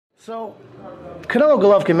So, Canelo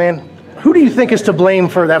Golovkin, man, who do you think is to blame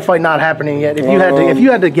for that fight not happening yet? If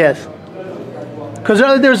you had to guess, because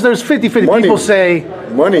there's 50-50. People say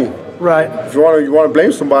money. Right. If you want to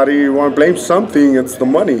blame somebody, you want to blame something. It's the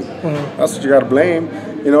money. That's what you got to blame.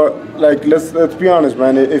 You know, like let's be honest,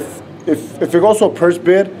 man. If it goes to a purse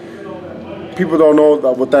bid, people don't know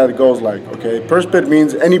what that goes like. Okay, purse bid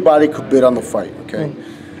means anybody could bid on the fight. Okay.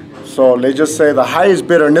 So they just say the highest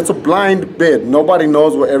bidder, and it's a blind bid. Nobody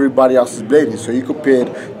knows what everybody else is bidding. So you could bid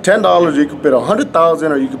 $10, you could bid $100,000,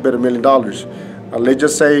 or you could bid $1 million. Let's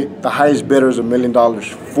just say the highest bidder is $1 million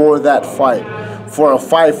for that fight, for a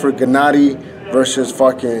fight for Gennady versus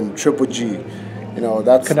fucking Triple G. You know,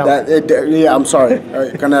 that's Canelo. yeah, I'm sorry,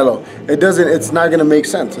 Canelo. It's not gonna make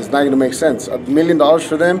sense. It's not gonna make sense. $1 million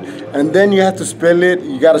for them, and then you have to split it.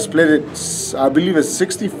 You got to split it. I believe it's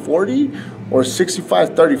 60-40 or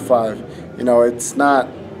 65-35. You know, it's not.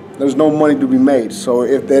 There's no money to be made. So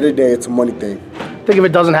if the other day, it's a money thing. I think if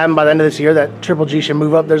it doesn't happen by the end of this year, that Triple G should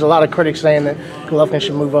move up. There's a lot of critics saying that Golovkin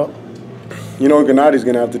should move up. You know, Gennady's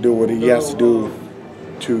gonna have to do what he has to do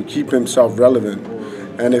to keep himself relevant.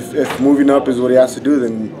 And if moving up is what he has to do,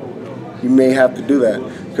 then you may have to do that.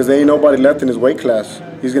 Because there ain't nobody left in his weight class.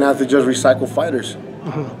 He's going to have to just recycle fighters.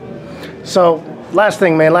 So, last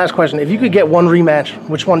thing, man, last question. If you could get one rematch,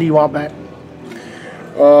 which one do you want back?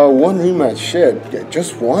 One rematch? Shit.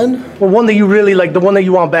 Just one? Well, one that you really like, the one that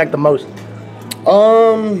you want back the most.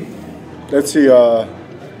 Let's see.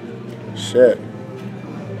 Shit.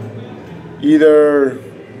 Either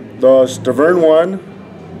the Stavern one.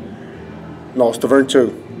 No, Stavern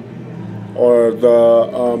 2, or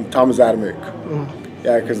the Thomas Adamek.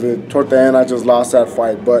 Yeah, because toward the end I just lost that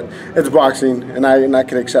fight, but it's boxing, and I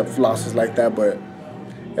can accept losses like that, but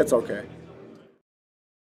it's okay.